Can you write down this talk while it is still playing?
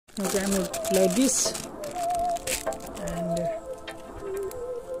Okay, I'm like this and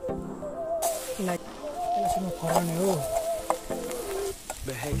like हो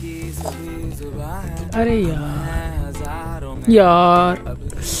अरे यार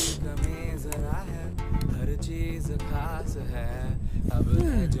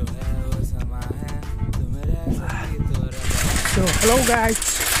So hello guys,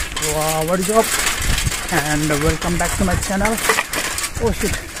 what is up and welcome back to my channel. Oh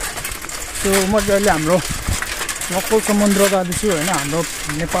shit. So म जहिले हाम्रो local समुद्र जाँदैछु हैन, हाम्रो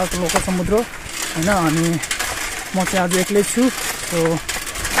नेपालको लोकल समुद्र हैन, अनि म चाहिँ आज एक्लै छु. सो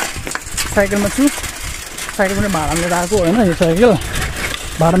साइकलमा छु, साइकल पनि भाडामा लिएर आएको हैन, यो साइकल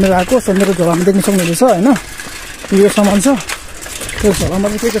भाडामा लिएर आएको. सो मेरो झोलामा देख्न सक्नुहुँदैछ हैन, यो सामान छ. त्यो झोलामा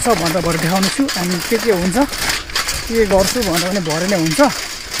चाहिँ के छ भनेर भरे देखाउने छु अनि के हुन्छ के गर्छु भनेर पनि भरे नै हुन्छ,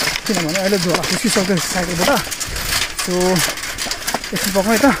 किनभने अहिले झोला खुसिसक्यो साइकलबाट. सो एकछिन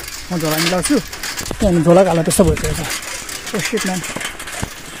पक्कै त म झोला मिलाउँछु. त्यहाँदेखि झोला हाल्दा त्यस्तो भइसकेको छ. ओ शिट म्यान,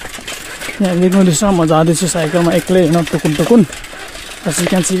 यहाँ देख्नुहुँदैछ म जाँदैछु साइकलमा एक्लै होइन, टुकुन as you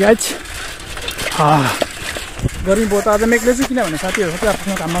can see guys. गर्मी बहुत आज म एक्लै छु, किनभने साथीहरू सबै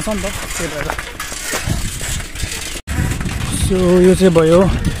आफ्नो काममा छ नि त, त्यही भएर. सो यो चाहिँ भयो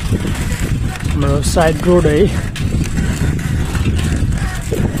हाम्रो साइड रोड है.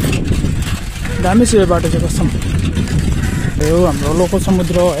 दामी छ यो बाटो चाहिँ, कसम यो हाम्रो लोकल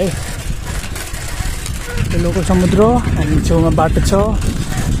समुद्र है. यो लोकल समुद्र अनि छेउमा बाटो छ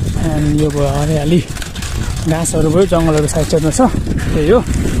एन्ड यो भयो हरियाली, घाँसहरू भयो, जङ्गलहरू साइड साइडमा छ, त्यही हो.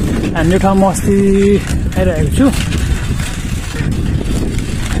 अनि यो ठाउँमा अस्ति आइरहेको छु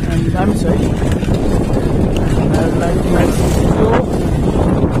अनि दामी छ है.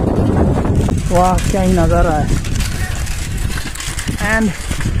 वाह क्या ही नजारा है. एन्ड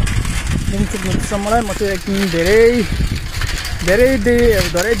मलाई म चाहिँ एकदम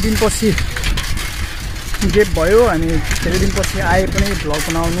धेरै दिनपछि गेप भयो अनि धेरै दिनपछि आए पनि भ्लग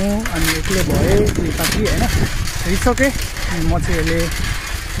बनाउनु अनि एक्लै भएँ साथी होइन, रिसकेँ. अनि म चाहिँ अहिले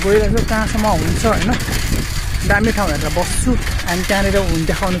गइरहेको छु कहाँसम्म हुन्छ होइन, दामी ठाउँ हेरेर बस्छु अनि त्यहाँनिर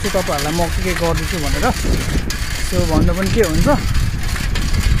देखाउनु छु तपाईँहरूलाई म के गर्दैछु भनेर. सो भन्दा पनि के हुन्छ.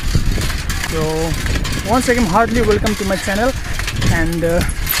 So once again heartily welcome to my channel and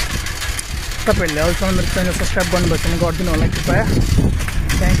तपाईँहरूले अहिलेसम्म मेरो च्यानल सब्सक्राइब गर्नुभएको भने गरिदिनु होला कृपया,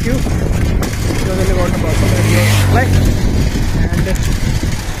 थ्याङ्क यू. जसले गर्नुभएको लाइक एन्ड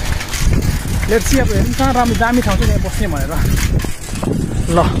लेट्स सी अब हेर्नु कहाँ राम्रो दामी ठाउँ छ त्यहाँ बस्ने भनेर.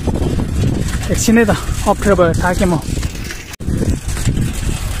 ल एकछिनै त अप्ठ्यारो भयो, थाकेँ म.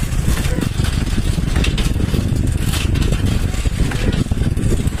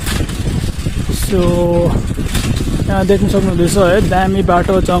 सो यहाँ देख्न सक्नुहुँदैछ है, दामी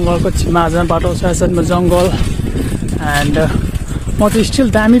बाटो, जङ्गलको माझमा बाटो, साइड साइडमा जङ्गल. एन्ड म चाहिँ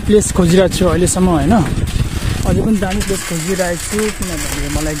स्टिल दामी प्लेस खोजिरहेको छु अहिलेसम्म होइन, अझै पनि दामी प्लेस खोजिरहेको छु, किनभने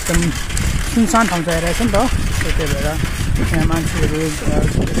मलाई एकदम सुनसान ठाउँ चाहिरहेको छ नि त. त्यही भएर यहाँ मान्छेहरू के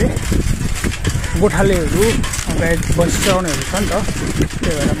अरे गोठालेहरू गाई बसी चराउनेहरू छ नि त,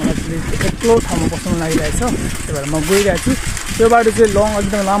 त्यही भएर मलाई चाहिँ एक्लो ठाउँमा बस्नु लागिरहेको छ. त्यही भएर म गइरहेको छु. त्यो बाटो चाहिँ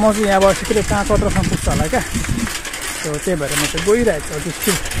एकदम लामो छ, यहाँबाट ठिकै कहाँ कत्रसम्म पुग्छ होला क्या. सो त्यही भएर म चाहिँ गइरहेको छु, अझै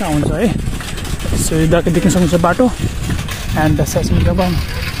स्टिल कहाँ हुन्छ है. सो यो बाटो देख्न सक्नुहुन्छ बाटो एन्ड साइडमा जब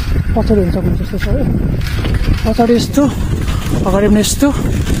पछाडि हेर्न सक्नुहुन्छ यस्तो छ है, पछाडि यस्तो, अगाडि पनि यस्तो,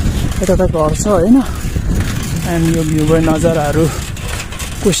 यता त घर छ होइन. एन्ड यो भ्यू भयो, नजाराहरू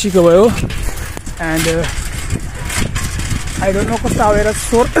कोसीको भयो. एन्ड आई डोन्ट नो कस्तो आएर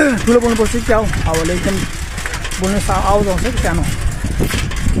स्वर ठुलो बोल्नुपर्छ क्या हो, हावाले एकदम बोल्नु आवाज आउँछ कि सानो,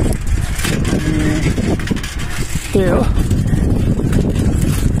 त्यही हो.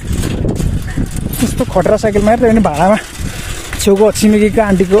 यस्तो खतरा साइकल मात्र पनि भाडामा छेउको छिमेकीको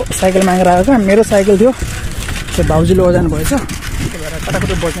आन्टीको साइकल मागेर आएको क्या. मेरो साइकल थियो, त्यो भाउजूले ओजानु भएछ, त्यही भएर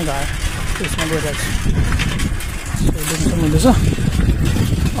कताकता बस्ने गयो, त्यसमा गइरहेको छु. देख्न सक्नुहुँदैछ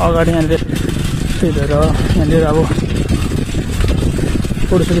अगाडि यहाँनिर, त्यही भएर यहाँनिर अब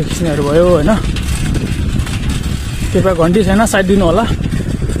फोटोसोटो खिच्नेहरू भयो होइन. कृपया घन्टी छैन साइड दिनु होला.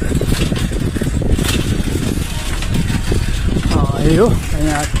 यही हो,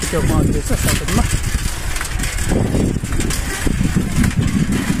 यहाँ त्यो पाउँदैछ साइडमा.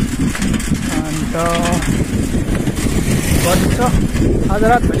 अन्त गर्नु छ आज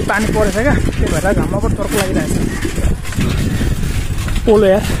रातभरि पानी परेछ क्या, त्यही भएर घाममा पनि तर्क लागिरहेछ. पोलो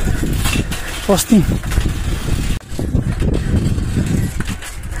यार बस्ती.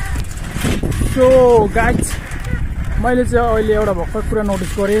 सो गाइज मैले चाहिँ अहिले एउटा भर्खर कुरा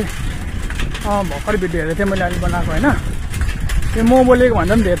नोटिस गरेँ, भर्खर भिडियो हेरेको थिएँ मैले अहिले बनाएको होइन. त्यो म बोलेको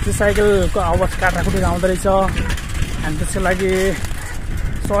भन्दा पनि धेरै चाहिँ साइकलको आवाज काट्राकुटी आउँदो रहेछ. अनि त्यसको लागि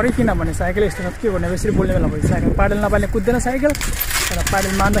सरी किनभने साइकल यस्तो के भन्ने यसरी बोल्ने बेला भयो साइकल पाडल नपाल्ने कुद्दैन साइकल तर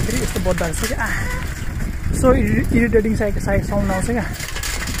पाडल मान्दाखेरि यस्तो बद्दा रहेछ क्या सो इरिटेटिङ साइकल साउन्ड आउँछ क्या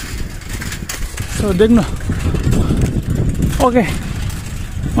सो देख्नु ओके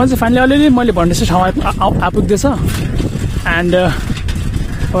म चाहिँ फाइनली अलिअलि मैले भन्ने जस्तो ठाउँ आइपुग्दैछ एन्ड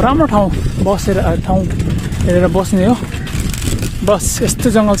राम्रो ठाउँ बसेर ठाउँ हेरेर बस्ने हो बस यस्तो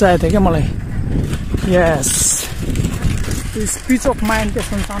जङ्गल चाहिएको थियो क्या मलाई यस पिच अफ माइन्ड क्या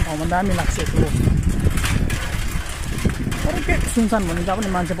सुनसान ठाउँमा दामी लाग्छ यस्तो तर के सुनसान भने जहाँ पनि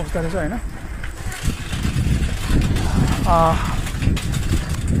मान्छे बस्दो रहेछ होइन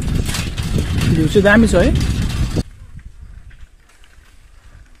भ्यू चाहिँ दामी छ है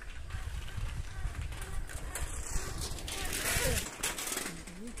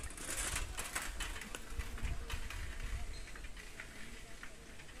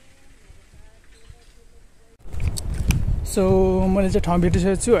सो मैले चाहिँ ठाउँ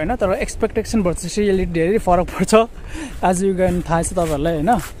भेटिसकेको छु होइन तर एक्सपेक्टेसन भर्सेस रियालिटी धेरै फरक पर्छ आज यो गाडी थाहा छ तपाईँहरूलाई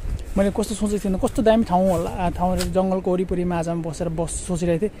होइन मैले कस्तो सोचेको थिइनँ कस्तो दामी ठाउँ होला ठाउँहरू जङ्गलको वरिपरि माझामा बसेर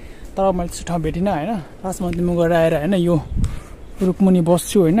सोचिरहेको थिएँ तर मैले त्यस्तो ठाउँ भेटिनँ होइन लास्टमा म गएर आएर होइन यो रुखमुनि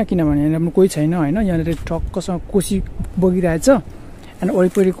बस्छु होइन किनभने यहाँ कोही छैन होइन यहाँनिर टक्कसँग कोसी बगिरहेछ एन्ड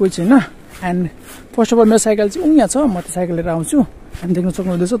वरिपरि कोही छैन एन्ड फर्स्ट अफ अल मेरो साइकल चाहिँ उहाँ छ म त्यो साइकल लिएर आउँछु अनि देख्न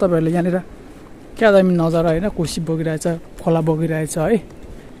सक्नुहुँदैछ तपाईँहरूले यहाँनिर क्या दामी नजारा होइन कोसी बगिरहेछ खोला बगिरहेछ है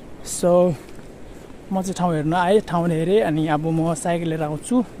सो म चाहिँ ठाउँ हेर्न आएँ ठाउँ हेरेँ अनि अब म साइकल लिएर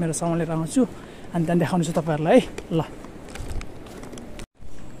आउँछु मेरो सामान लिएर आउँछु अनि त्यहाँदेखि देखाउनु छु तपाईँहरूलाई है ल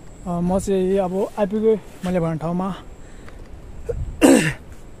म चाहिँ अब आइपुगेँ मैले भने ठाउँमा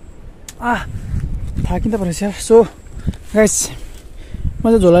थाकिँदा परेछ सो गाइस म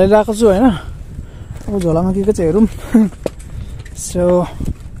चाहिँ झोला लिएर आएको छु होइन अब झोलामा के चाहिँ हेरौँ सो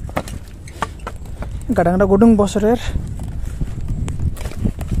घाटा गुडुङ बसेर हेर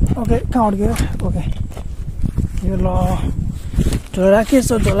ओके कहाँ अड्क्यो ओके यो ल झोला राखेँ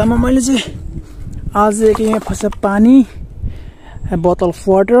सो झोलामा मैले चाहिँ आज एक यहाँ फर्स्ट पानी बोतल of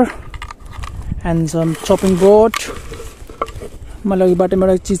water and some chopping board मलाई अघि बाटोमा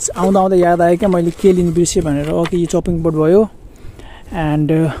एउटा चिज आउँदा आउँदा याद आयो क्या मैले के लिनु बिर्सेँ भनेर ओके यो चपिङ बोर्ड भयो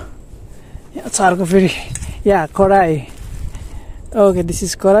एन्ड यहाँ चारको फेरि या कराई ओके दिस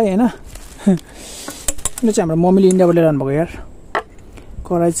इज कराई होइन यो चाहिँ हाम्रो मम्मीले इन्डियाबाट लिएर आउनुभएको यार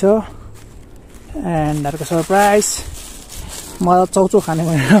कराई छ एन्ड अर्को सरप्राइज मलाई चाउचाउ खाने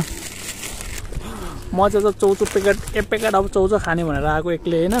भनेर म चाहिँ चाउचाउ प्याकेट एक प्याकेट अब चाउचाउ खाने भनेर आएको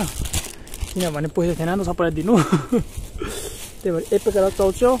एक्लै होइन किनभने पैसा थिएन नि त सबैलाई दिनु त्यही भएर एक प्याकेट अब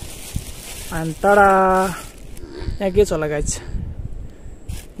चाउचाउ अनि टाढा यहाँ के छ होला गाइज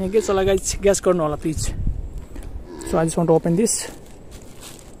यहाँ के छ होला गाइज ग्यास गर्नु होला please so I just want to open this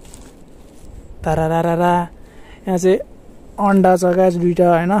तारारारा यहाँ चाहिँ अन्डा छ गाइस दुईवटा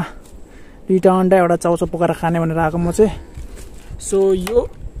होइन दुईवटा अन्डा एउटा चाउचाउ पकाएर खाने भनेर आएको म चाहिँ सो यो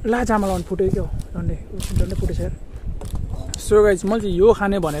ला चामल आउनु फुट्यो क्या डन्डै फुटेछ यार सो गाइस मैले चाहिँ यो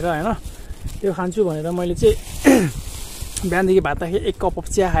खाने भनेर होइन यो खान्छु भनेर मैले चाहिँ बिहानदेखि भात राखेँ एक कप अफ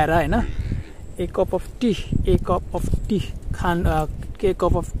चिया खाएर होइन एक कप अफ टी एक कप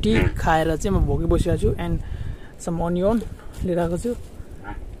अफ टी खाएर चाहिँ म भोकै बसिरहेको छु एन्ड सम अनियन लिएर आएको छु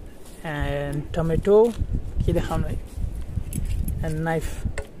एन्ड टमेटो के देखाउनु है एन्ड नाइफ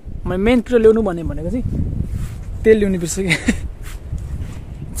मैले मेन कुरो ल्याउनु भनेको चाहिँ तेल ल्याउनु बिर्सेँ कि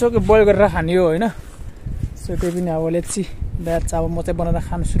चोके बोइल गरेर खाने हो होइन सो त्यही पनि अब लेट्सी द्याट्स अब म चाहिँ बनाएर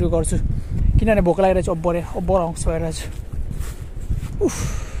खानु सुरु गर्छु किनभने भोक लागिरहेको छु अब्बर आउँछ भइरहेको छु उफ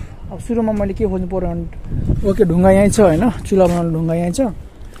अब सुरुमा मैले के खोज्नु पऱ्यो भने ओके ढुङ्गा यहीँ छ होइन चुल्हा बनाउनु ढुङ्गा यहीँ छ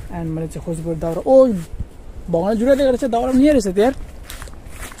एन्ड मैले चाहिँ खोज्नु पऱ्यो दाउरा ओ भगवान् जुराले गरेर चाहिँ दाउरा पनि यहीँ रहेछ त्यहाँ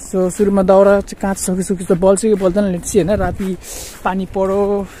सो सुरुमा दाउरा चाहिँ काँच सकिसकेपछि त बल्छ कि बल्दैन लेट्सी होइन राति पानी पऱ्यो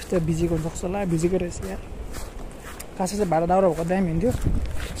त्यो भिजेको हुनसक्छ होला भिजेको रहेछ यार खासै चाहिँ भाडा दाउरा भएको दामी हुन्थ्यो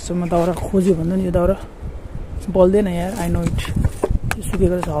सो म दाउरा खोज्यो भन्दा नि यो दाउरा बल्दैन यार आई नो इट यो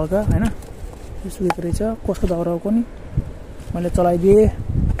सुकेको रहेछ हल्का होइन यो सुकेको रहेछ कसको दाउरा हो पनि मैले चलाइदिएँ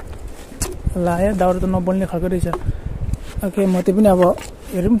लाएँ दाउरा त नबल्ने खालको रहेछ ओके म त्यो पनि अब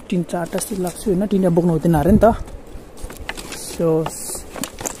हेरौँ 3-4टा जस्तो लाग्छु होइन 3टा बोक्नु हुँदैन अरे नि त सो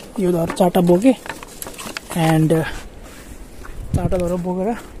यो दाउरा 4टा बोकेँ एन्ड 4टा दाउरा बोकेर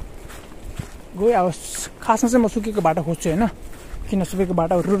गएँ अब खासमा चाहिँ म सुकेको बाटो खोज्छु होइन किन सुकेको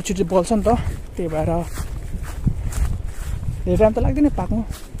बाटो रुट छिटो बल्छ नि त त्यही भएर धेरै टाइम त लाग्दैन पाक्नु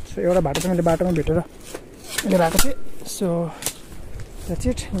सो एउटा बाटो चाहिँ मैले बाटोमा भेटेर लिएर आएको थिएँ सो द्याट्स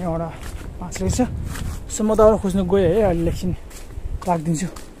इट यहाँ एउटा माछ रहेछ सो म दाउरा खोज्नु गएँ है अहिले एकछिन राखिदिन्छु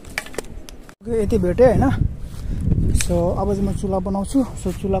यति भेटेँ होइन सो अब चाहिँ म चुल्हा बनाउँछु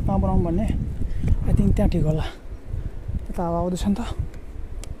सो चुल्हा कहाँ बनाउँ भन्ने आई थिङ्क त्यहाँ ठिक होला यता अब आउँदैछ नि त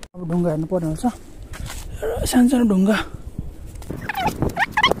ढुङ्गा हेर्नु पर्ने हुन्छ सानो सानो ढुङ्गा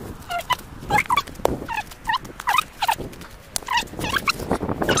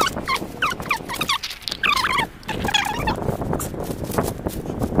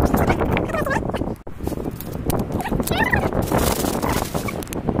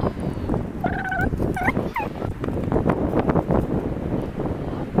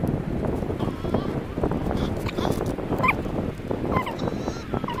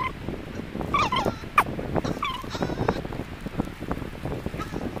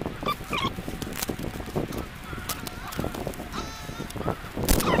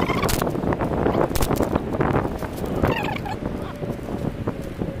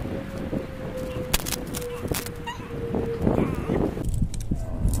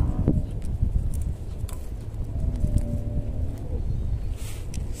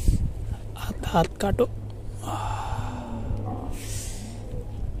हात काटो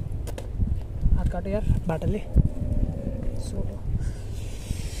यार बाटोले सो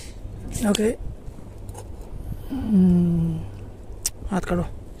ओके हात काटो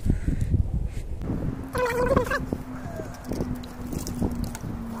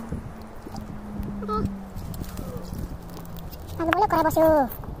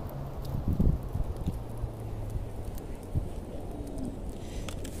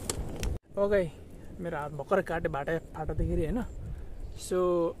ओके मेरो हात भर्खर काटे फाट्दाखेरि होइन सो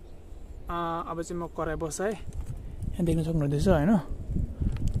अब चाहिँ म कराई बसाएँ यहाँ देख्न सक्नुहुँदैछ होइन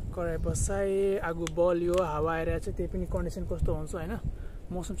कराई बसाएँ आगो बल्यो हावा आएर चाहिँ त्यही पनि कन्डिसन कस्तो हुन्छ होइन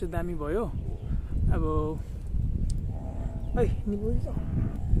मौसम चाहिँ दामी भयो अब है निभोइन्छ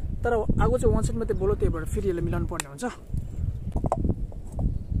तर आगो चाहिँ वान साइड मात्रै बोल्यो त्यही भएर फेरि यसलाई मिलाउनु पर्ने हुन्छ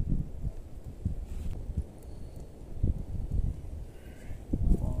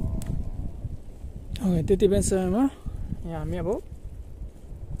ओके त्यति बेला समयमा यहाँ हामी अब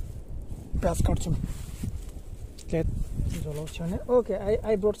प्याज काट्छौँ लेट जलाउँछौँ भने okay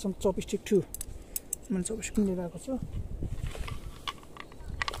I brought some chopstick to मैले चपस्टिक पनि लिएर आएको छु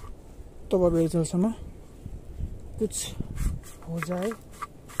तब अब एक जलसम्म कुछ हो जाए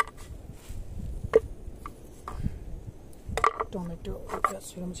टमेटो प्याज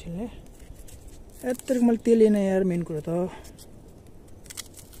सुरुमा छिल्ने यत्रो मैले तेल लिएन यार मेन कुरो त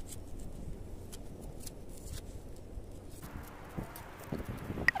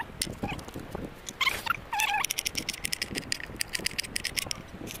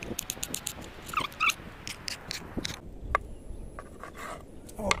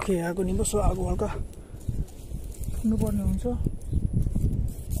ओके आगो निभोस् आगो हल्का हुनुपर्ने हुन्छ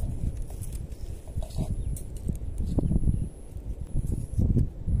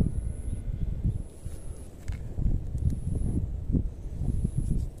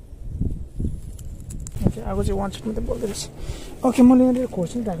ओके आगो चाहिँ वान साइड मात्रै बल्दै रहेछ ओके मैले यहाँनिर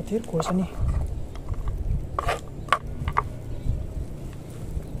खोर्सानी राखेको थिएँ खोर्सानी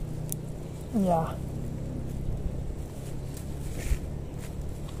या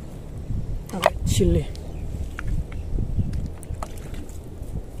चिल्ली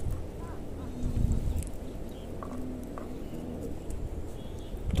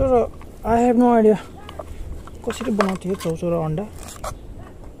तर आई हेभ नो आइडिया कसरी बनाउँथ्यो चाउचाउ र अन्डा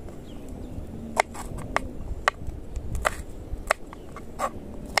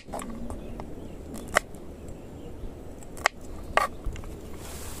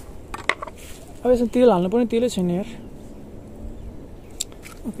अब यसमा तेल हाल्नु पनि तेलै छैन यार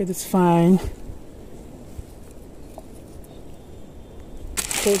ओके द्याट्स फाइन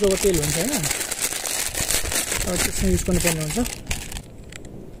चाउचाउको तेल हुन्छ होइन अब त्यसमा युज गर्नुपर्ने हुन्छ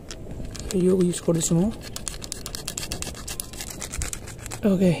यो युज गर्दैछु म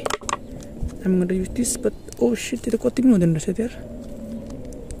okay I'm gonna use this but oh shit त्यो त कति पनि हुँदैन रहेछ यार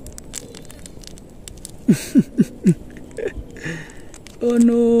oh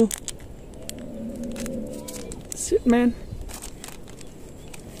no shit man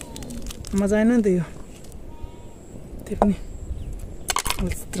मजा आएन नि त यो त्यही पनि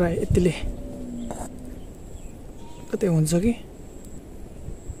let's try यतिले कतै हुन्छ कि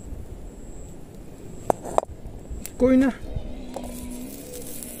कोही न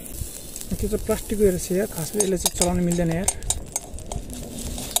त्यो चाहिँ प्लास्टिकको रहेछ यार खासमा यसले चाहिँ चलाउन मिल्दैन यार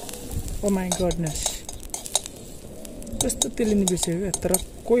ओ माई गडनेस कस्तो तेलले निबिसक्यो क्या तर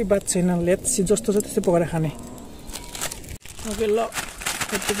कोही बात छैन लेट्स जस्तो छ त्यस्तै पकाएर खाने ओके ल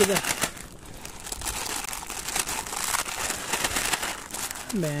यतिको त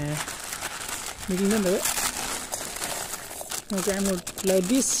मिल्दैन नि त okay I'm going to like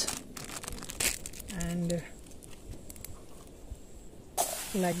this and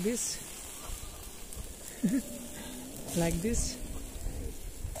like this like this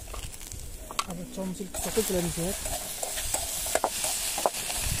चम्ची सबै पुऱ्याइदिन्छ यार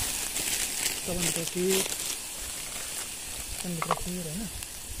टमाटर खिर टमाटर खिर हैन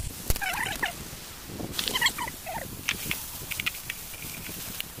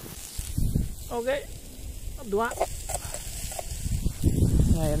ओके धुवा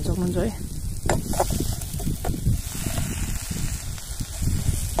यहाँ हेर्न सक्नुहुन्छ है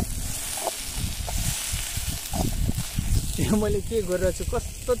यो मैले के गरिरहेको छु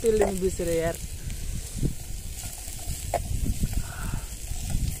कस्तो तेलले नि बिर्सेर यार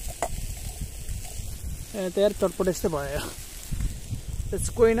त यार चटपट यस्तै भयो इट्स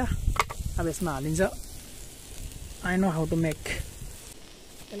कोही न अब यसमा हालिन्छ I know how to make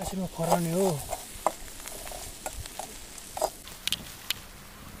यसलाई सुरुमा खराउने हो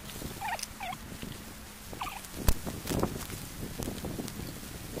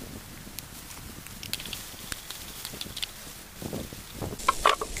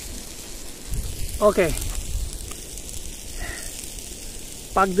ओके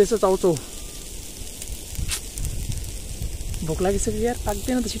पाक्दैछ चाउचाउ भोक लागिसक्यो यार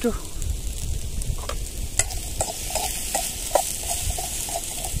पाक्दैन त छिटो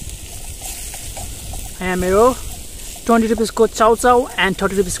यहाँ मेरो 20 रुपिसको चाउचाउ एन्ड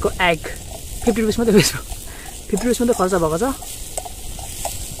 30 रुपिसको एग 50 रुपिस मात्रै बेच्नु 50 रुपिस मात्रै खर्च भएको छ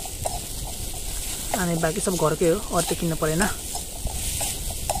अनि बाँकी सब घरकै हो अरू त किन्न परेन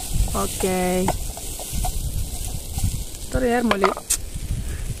ओके तर यार मैले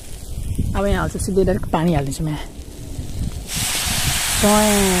अब यहाँ हाल्छु सिधै डाइरेक्ट पानी हालिदिन्छु म यहाँ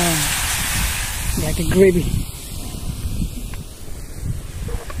like a gravy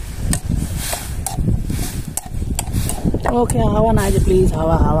ओके हावा नआइज प्लिज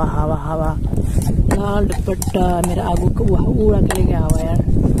हावा हावा हावा हावा लाल दुपट्टा मेरा आगू को उड़ा के ले गया हावा यार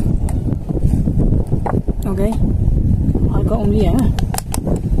ओके हल्का उंगली है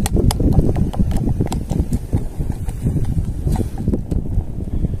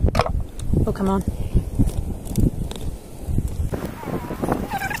Oh, come on.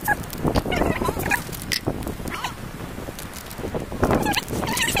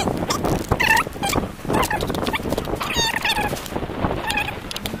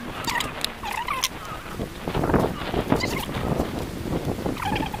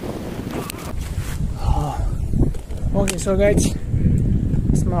 Okay, so guys,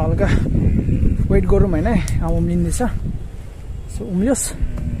 यसमा हल्का वेट गरौँ हैन अब उम्लिँदैछ सो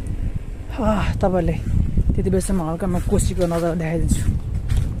उम्लियोस् तपाईहरुले त्यति बेलासम्म हल्का म कोसीको नजारा देखाइदिन्छु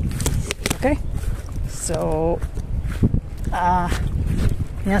ओके सो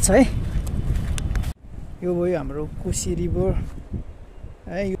यहाँ छ है यो भयो हाम्रो कोसी रिभर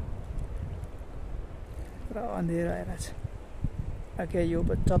है पुरा अँधेरो आइरहेछ ओके यो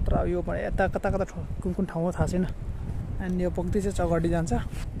चत्रा यो यता कता कता कुन कुन ठाउँमा थाहा छैन एन्ड यो पक्दै चाहिँ चगडी जान्छ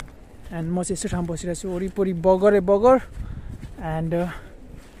एन्ड म चाहिँ यस्तो ठाउँ बसिरहेको छु वरिपरि बगर एन्ड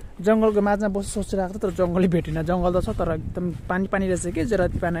जङ्गलको माझमा बस्नु सोचिरहेको थियो तर जङ्गलै भेटेन जङ्गल त छ तर एकदम पानी पानी रहेछ कि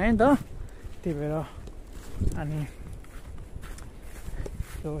जराती पानी है नि त त्यही भएर अनि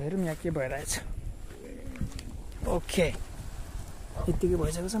यो हेरौँ यहाँ के भइरहेछ ओके यतिकै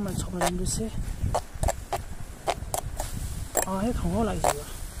भइसकेको छ मैले छोप्न बिर्सेँ है खाउँ लागिसक्यो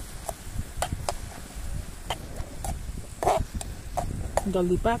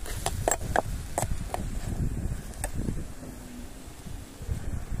जल्दी पाक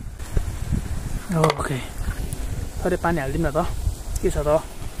ओके थोरै पानी हालिदिउँ न त के छ त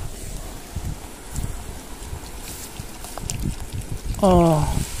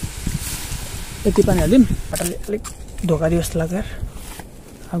यति पानी हालिदिउँ बाटोले अलिक धोका दियो जस्तो लाग्यो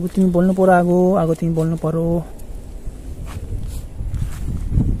आगो तिमी बोल्नु पर्यो आगो तिमी बोल्नु पर्यो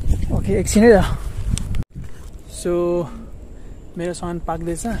ओके एकछिनै त सो मेरो सामान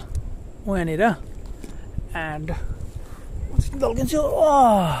पाक्दैछ यहाँनिर and ढल्किन्छु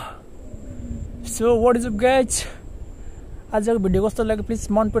so what is up guys आजको भिडियो कस्तो लाग्यो प्लिज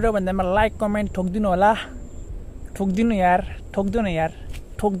मन पर्यो भन्दैमा लाइक कमेन्ट ठोकिदिनु होला ठोकिदिनु यार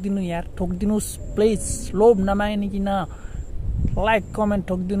ठोकिदिनुस् प्लिज लोभ नमानिकन like comment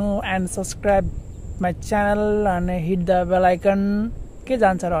ठोकिदिनु and subscribe my channel अनि हिट द बेल आइकन के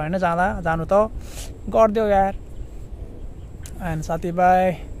जान्छ र होइन जानु त गरिदेऊ यार एन्ड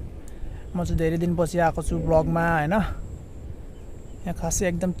साथीभाइ म चाहिँ धेरै दिनपछि आएको छु ब्लगमा होइन यहाँ खासै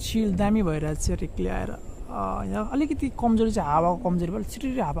एकदम चिल दामी भइरहेको छ एक्लै आएर यहाँ अलिकति कमजोरी चाहिँ हावाको कमजोरी भयो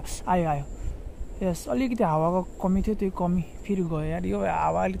छिटो हावा आयो यस अलिकति हावाको कमी थियो त्यो कमी फेरि गयो यार यो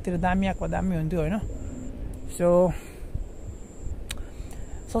हावा अलिकति दामी आएको दामी हुन्थ्यो होइन सो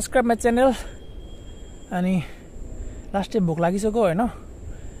सब्सक्राइब माई च्यानल अनि लास्ट टाइम भोक लागिसक्यो होइन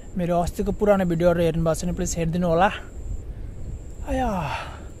मेरो अस्तिको पुरानो भिडियोहरू हेर्नु भएको छ भने प्लिज हेरिदिनु होला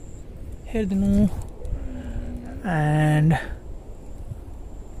हेरिदिनु एन्ड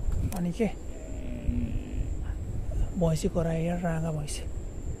अनि के भैँसी करायो राँगा भैँसी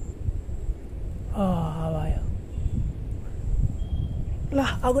भयो ल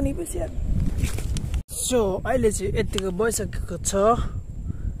आगो निपेछ यार सो अहिले चाहिँ यतिको भइसकेको छ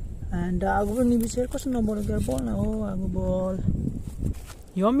एन्ड आगो पनि निपेछ यार कस्तो नबलेको यार बल न हो आगो बल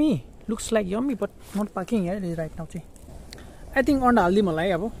yummy looks like yummy but not पाकिङ यार राइट नाउ चाहिँ आई थिङ्क अन्डा हालिदिउँ होला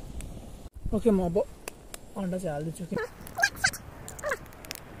है अब ओके म अब अन्डा चाहिँ हालिदिन्छु कि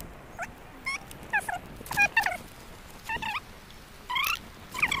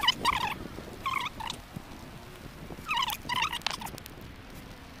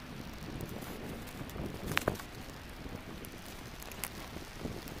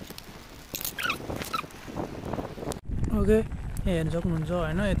ओके हेर्नु सक्नुहुन्छ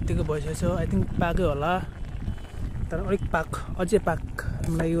होइन यत्तिको भइसकेको आई थिङ्क पाक्यो होला तर अलिक अझै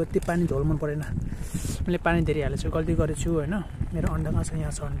मलाई यो त्यो पानी झोल मन परेन मैले पानी धेरै हालेछु गल्ती गरेछु होइन मेरो अन्डा कहाँ छ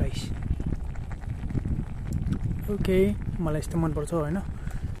यहाँ छ अन्डा ओके मलाई यस्तो मनपर्छ होइन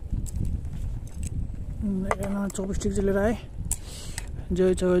चपस्टिक चाहिँ लिएर आएँ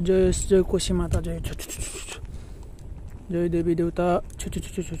जय जय कोशी माता जय जय देवी देउता छु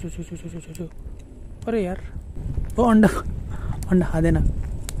अरे यार ओ अन्डा खाँदैन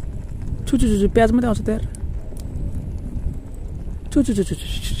छु प्याज मात्रै आउँछ त यार छु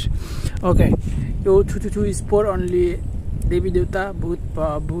ओके यो छु इज फर अन्ली देवी देउता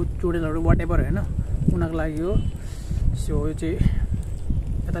भूत चुडेलहरू वाट एभर होइन उनीहरूको लागि हो सो यो चाहिँ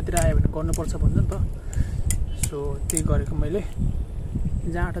यतातिर आयो भने गर्नुपर्छ भन्छ नि त सो त्यही गरेको मैले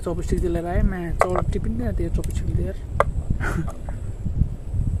जहाँ एउटा चपस्टिक लिएर आएँ चौर टिपिँदैन त्यो चपस्टिक लिएर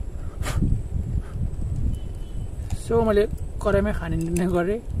सो मैले कराईमै खाने निर्णय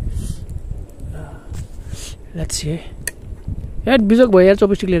गरेँ लेट्स सी यार बिजोक भयो यार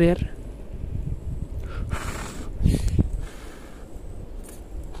चपस्टिक लिएर यार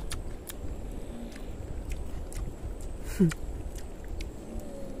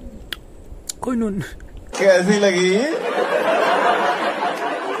कोई नून कैसी लगी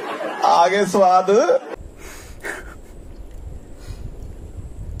आगे स्वाद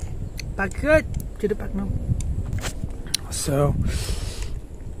पाक्यो छिटो पाक्नु सो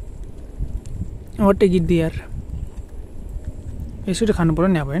टेक इट यार यसरी खानु पर्यो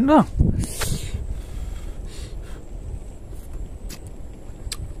नि अब होइन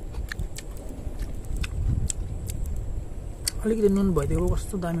अलिकति नुन भइदिएको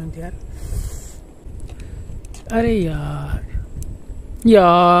कस्तो दामी हुन्थ्यो यार अरे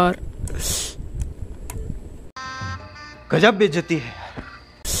यार गजब बेइज्जती है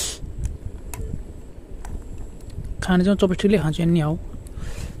खाने चाहिँ चपस्टिकले खान्छु नि हौ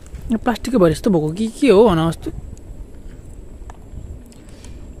प्लास्टिकको भएर यस्तो भएको के हो भन जस्तो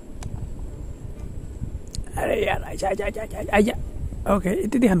अरे यार आइजा ओके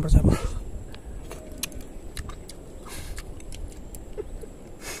यति खानुपर्छ अब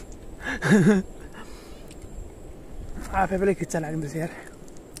आफैले खिच्चा लाग्दैछ यार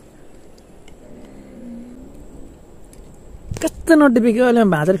कस्तो नटिपेको अहिले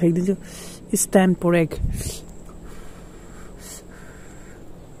भाँचेर फ्याँकिदिन्छु स्ट्यान्ड फर एग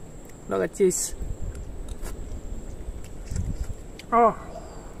लगा चिज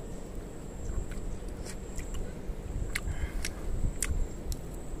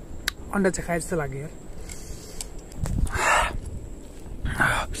अन्डा चाहिँ खाए जस्तो लाग्यो यार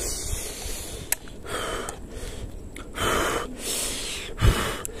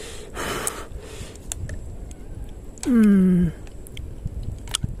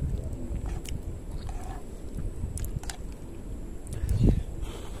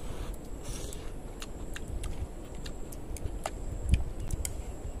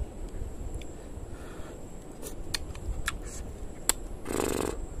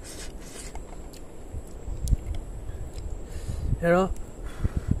हेर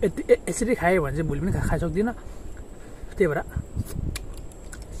यसरी खायो भने चाहिँ भोलि पनि खाइ सक्दिनँ त्यही भएर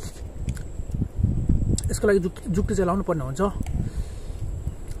यसको लागि जुक्ती चाहिँ लाउनु पर्ने हुन्छ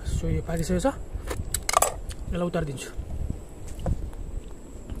सो यो पाकिसकेको छ यसलाई उतारिदिन्छु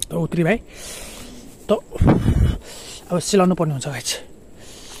त उत्रि भाइ त अब सेलाउनु पर्ने हुन्छ भाइ चाहिँ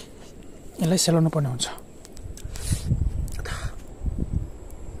यसलाई सेलाउनु पर्ने हुन्छ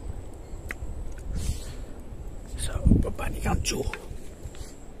पानी खान्छु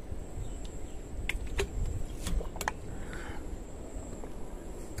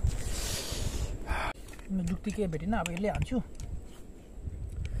जुक्ति के भेटिन अब यसले हान्छु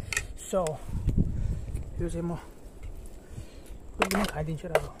सो यो चाहिँ म पनि खाइदिन्छु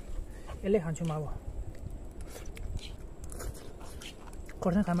र अब यसले खान्छु म अब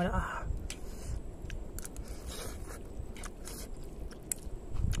खर्साङ खाएर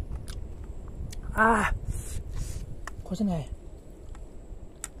खोज्न आए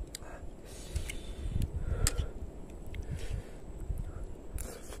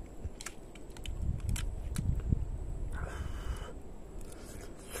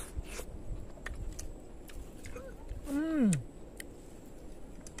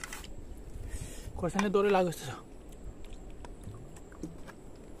खोर्सानी दोहोरै लाग्यो जस्तो छ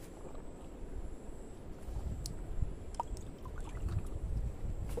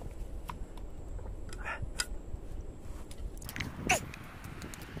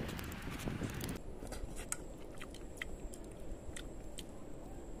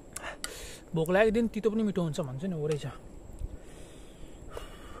भोक लागेको दिन तितो पनि मिठो हुन्छ भन्छ नि हो रहेछ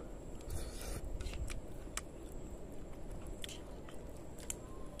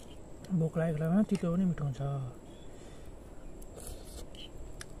भोक लागेको बेलामा तितो पनि मिठो हुन्छ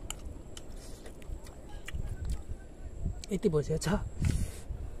यति भइसकेको छ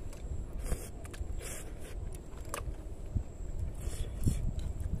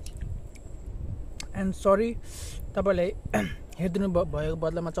एन्ड सरी तपाईलाई हेरिदिनु भएको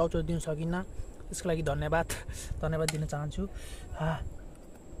बदलामा चाउचाउ दिन सकिन्न त्यसको लागि धन्यवाद दिन चाहन्छु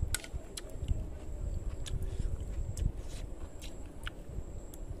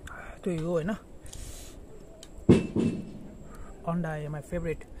त्यही हो हैन अन्डा is my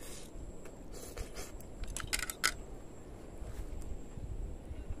favorite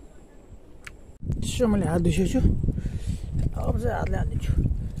त्यसो मैले हात धुइसकेछु अब चाहिँ हातले हालिदिन्छु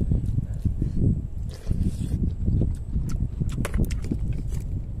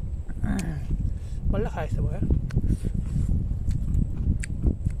बल्ल खाए जस्तो भयो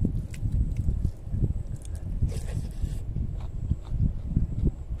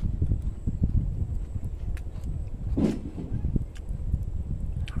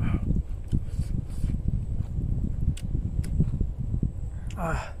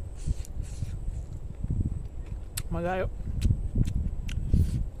मजा आयो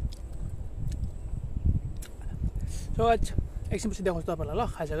सो आज एकछिनपछि देखाउँछु तपाईँलाई ल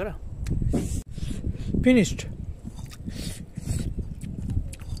खाइसकेर फिनिस्ड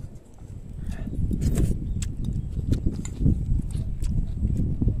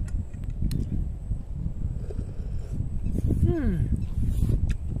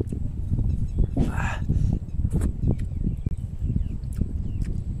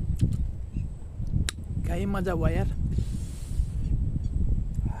खाइ मजा भयो यार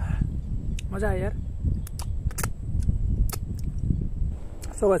मजा आयो यार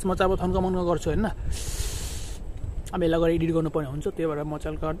सो गाइस म चाहिँ अब थन्कामन्का गर्छु हैन अब यसलाई गएर एडिट गर्नुपर्ने हुन्छ त्यही भएर म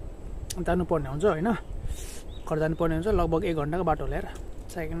चाहिँ जानुपर्ने हुन्छ हैन घर जानुपर्ने हुन्छ लगभग 1 घण्टाको बाटो होला यार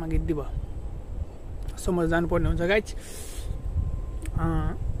सेकेन्डमा गिद्दी भयो सो म जानुपर्ने हुन्छ गाइस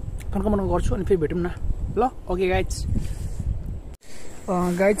थन्कामन्का गर्छु अनि फेरि भेटौँ न ल ओके गाइस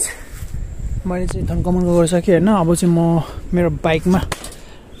गाइस मैले चाहिँ थन्कामन्का गरिसकेँ हैन अब चाहिँ म मेरो बाइकमा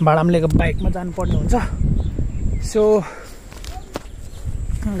भाडामा लिएको बाइकमा जानुपर्ने हुन्छ सो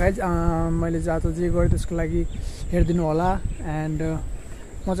गाइज मैले जाँदा जे गरेँ त्यसको लागि हेरिदिनु होला एन्ड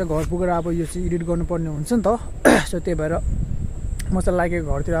म चाहिँ घर पुगेर अब यो चाहिँ एडिट गर्नुपर्ने हुन्छ नि त सो त्यही भएर म चाहिँ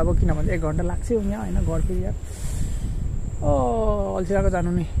लागेको घरतिर अब किनभने 1 घण्टा लाग्छ यहाँ होइन घर फेरि यार अल्छी लाग्यो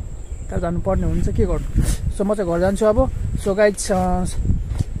जानु नि त्यहाँ जानुपर्ने हुन्छ के गर्नु सो म चाहिँ घर जान्छु अब सो गाइज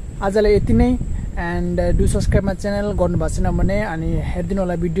आजलाई यति नै and do subscribe my channel गर्नुभएको छैन भने अनि हेरिदिनु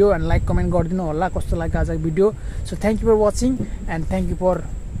होला भिडियो एन्ड लाइक कमेन्ट गरिदिनु होला कस्तो लाग्यो आजको video so thank you for watching and thank you for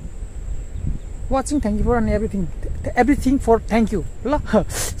watching thank you for and everything for thank you ल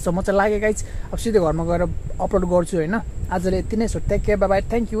सो म चाहिँ लागेँ गाइज अब सिधै घरमा गएर अपलोड गर्छु होइन आजले यति नै so take care by by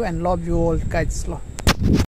thank you and love you all guys ल